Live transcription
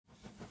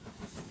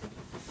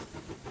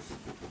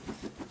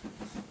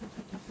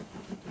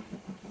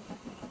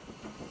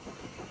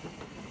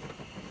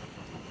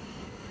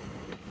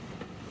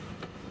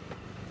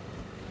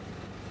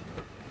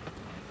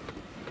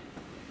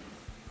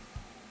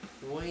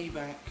Way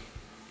back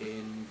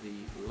in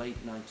the late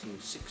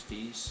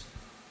 1960s,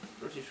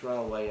 British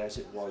Railway as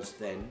it was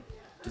then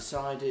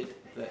decided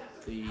that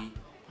the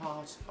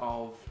part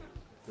of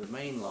the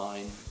main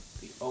line,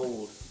 the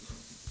old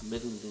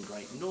Midland and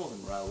Great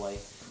Northern Railway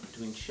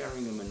between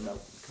Sheringham and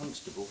Melton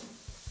Constable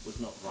was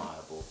not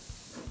viable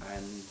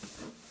and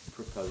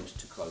proposed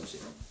to close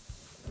it.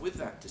 With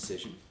that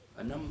decision,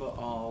 a number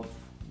of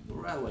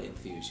railway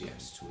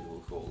enthusiasts, we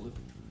will call them,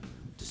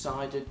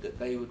 decided that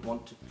they would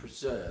want to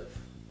preserve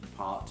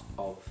part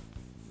of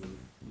the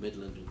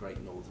Midland and Great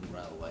Northern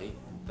Railway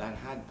that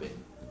had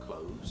been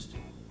closed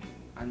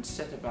and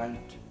set about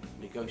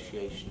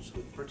negotiations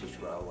with British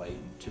Railway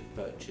to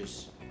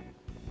purchase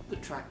the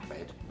track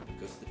bed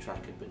because the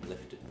track had been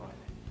lifted by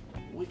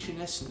then, which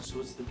in essence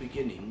was the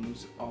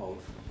beginnings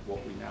of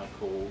what we now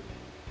call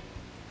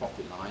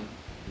Poppy Line,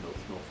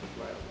 North Norfolk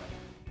Railway.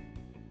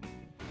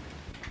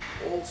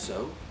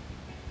 Also,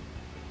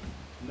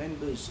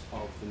 members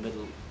of the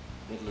Midland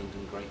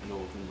and Great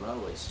Northern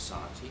Railway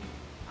Society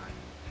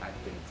had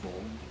been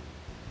formed,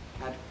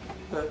 had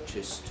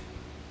purchased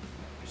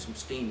some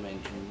steam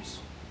engines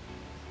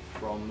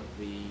from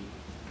the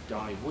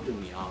Dye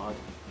Woodham Yard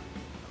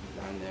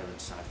down there in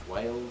South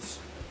Wales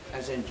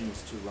as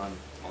engines to run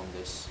on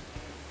this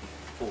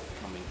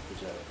forthcoming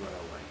preserved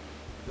railway.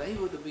 They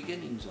were the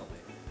beginnings of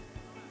it.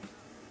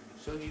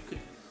 So you could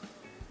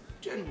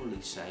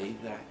generally say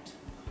that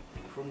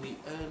from the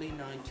early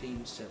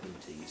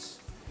 1970s,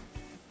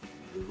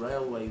 the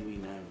railway we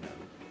now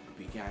know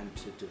began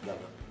to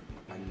develop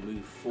and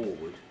move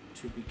forward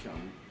to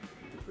become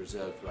the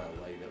preserved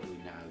railway that we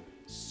now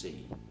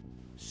see.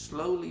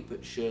 Slowly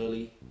but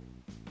surely,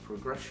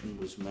 progression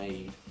was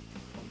made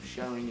from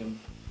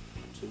Sheringham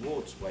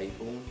towards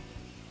Weybourne,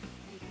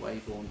 with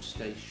Weybourne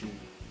Station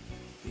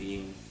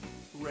being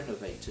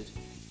renovated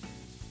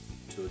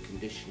to a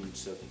condition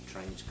so that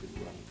trains could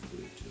run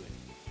through to it.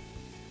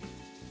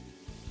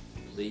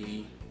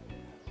 The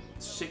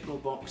signal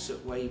box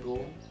at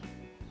Weybourne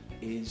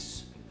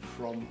is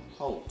from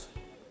Holt,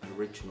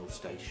 original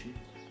station,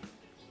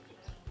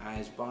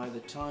 as by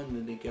the time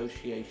the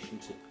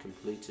negotiations had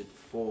completed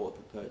for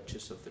the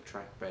purchase of the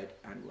track bed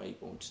and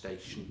Weybourne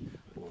Station,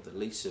 or the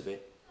lease of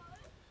it,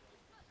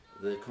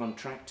 the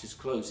contractors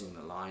closing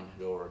the line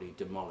had already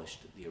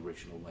demolished the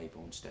original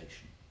Weybourne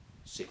Station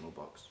signal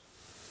box.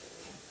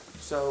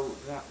 So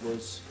that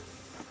was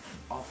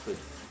offered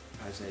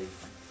as a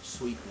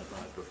sweetener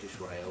by British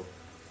Rail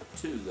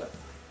to the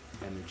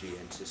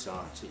M&GN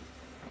Society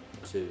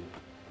to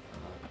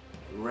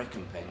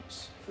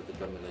recompense for the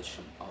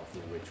demolition of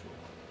the original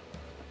one.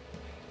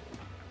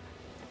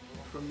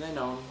 From then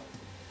on,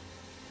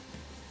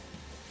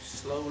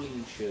 slowly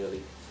and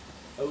surely,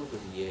 over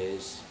the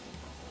years,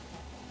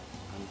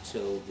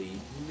 until the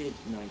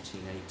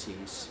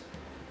mid-1980s,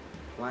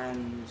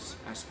 plans,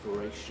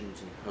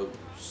 aspirations and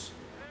hopes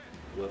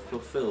were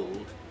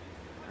fulfilled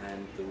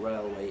and the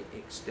railway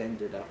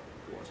extended up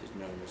what is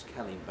known as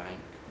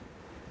Kellingbank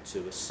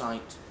to a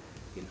site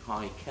in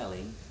High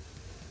Kelling,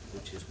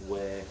 which is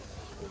where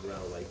the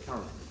railway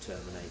currently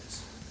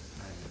terminates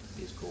and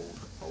is called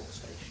Holt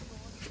Station.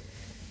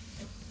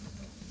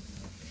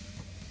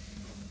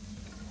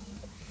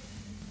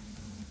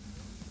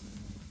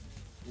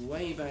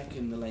 Way back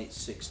in the late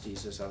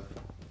 60s, as I've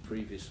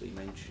previously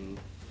mentioned,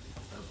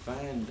 a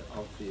band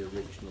of the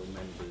original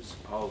members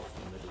of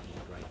the Midland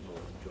and Great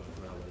Northern Joint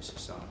Railway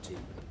Society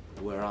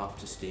were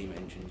after steam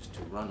engines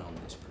to run on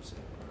this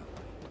preserved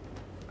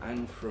railway.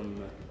 And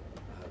from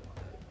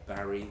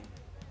Barry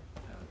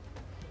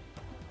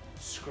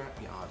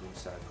scrapyard in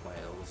South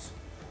Wales,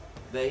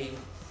 they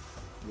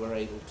were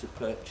able to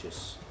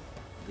purchase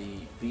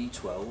the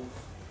B12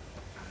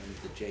 and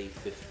the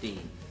J15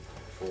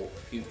 for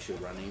future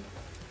running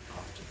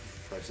after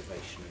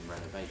preservation and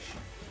renovation.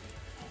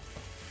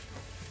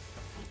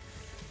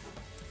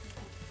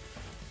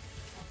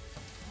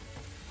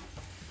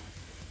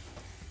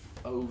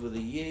 Over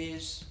the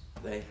years,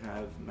 they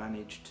have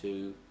managed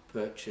to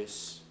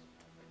purchase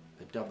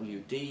a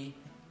WD,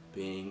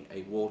 being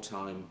a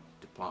wartime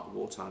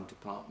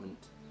department,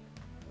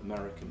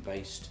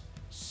 American-based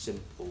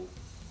simple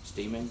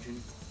steam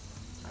engine,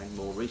 and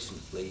more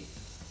recently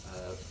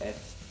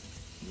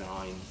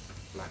F9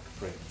 Black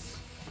Prince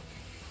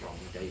from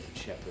David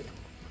Shepherd,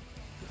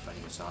 the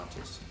famous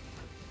artist.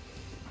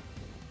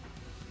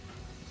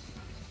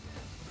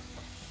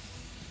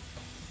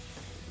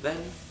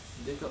 Then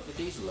they've got the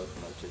diesel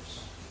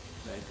locomotives.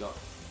 They've got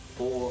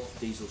 4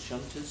 diesel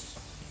shunters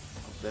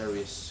of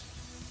various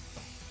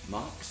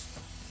marks,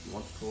 if you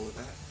want to call it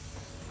that,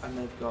 and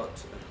they've got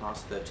a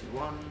Class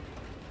 31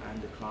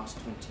 and a Class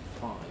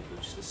 25,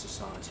 which the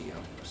Society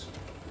owns.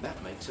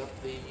 That makes up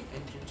the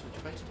engines which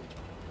are based on.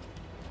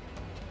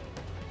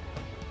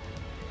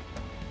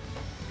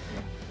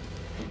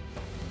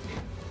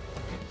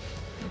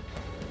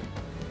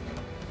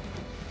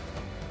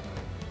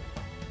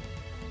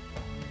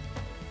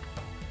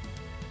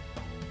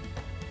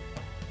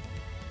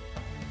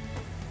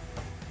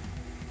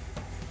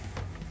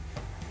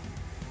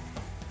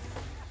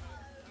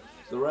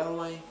 The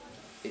railway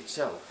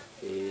itself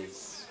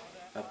is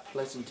a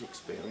pleasant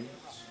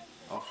experience,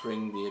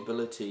 offering the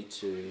ability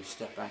to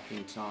step back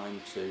in time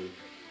to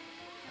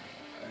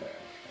an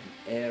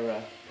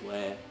era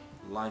where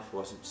life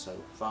wasn't so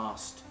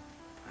fast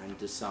and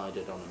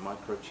decided on a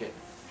microchip,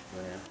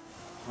 where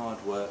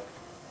hard work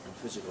and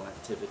physical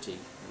activity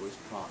was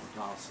part and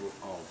parcel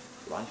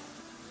of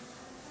life.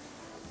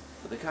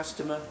 For the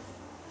customer,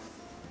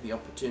 the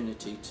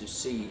opportunity to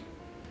see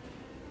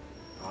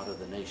part of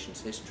the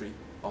nation's history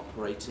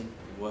operating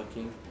and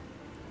working,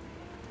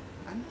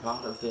 and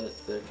part of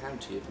the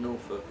county of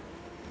Norfolk,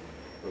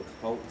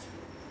 both Holt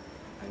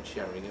and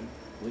Sheringham,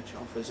 which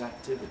offers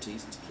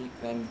activities to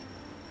keep them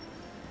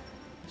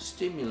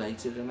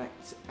stimulated and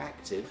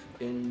active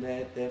in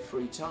their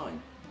free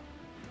time.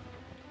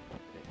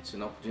 It's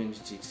an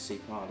opportunity to see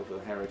part of the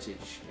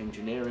heritage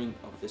engineering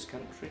of this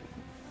country,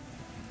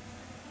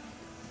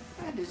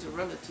 and is a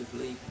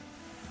relatively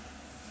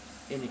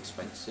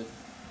inexpensive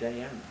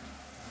day out.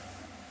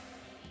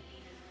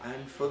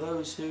 And for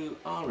those who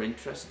are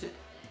interested,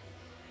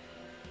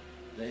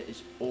 there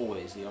is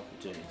always the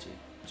opportunity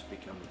to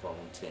become a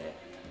volunteer.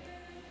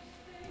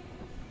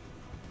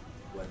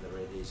 Whether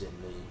it is in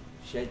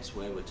the sheds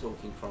where we're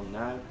talking from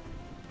now,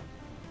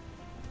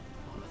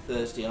 on a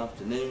Thursday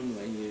afternoon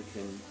where you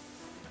can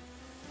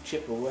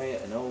chip away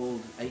at an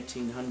old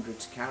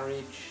 1800s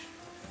carriage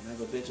and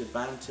have a bit of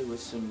banter with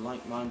some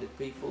like-minded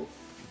people,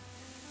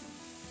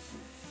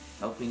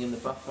 helping in the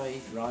buffet,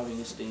 driving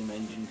a steam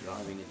engine,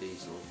 driving a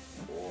diesel,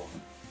 or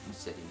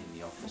sitting in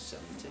the office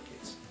selling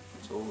tickets.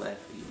 It's all there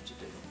for you to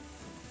do.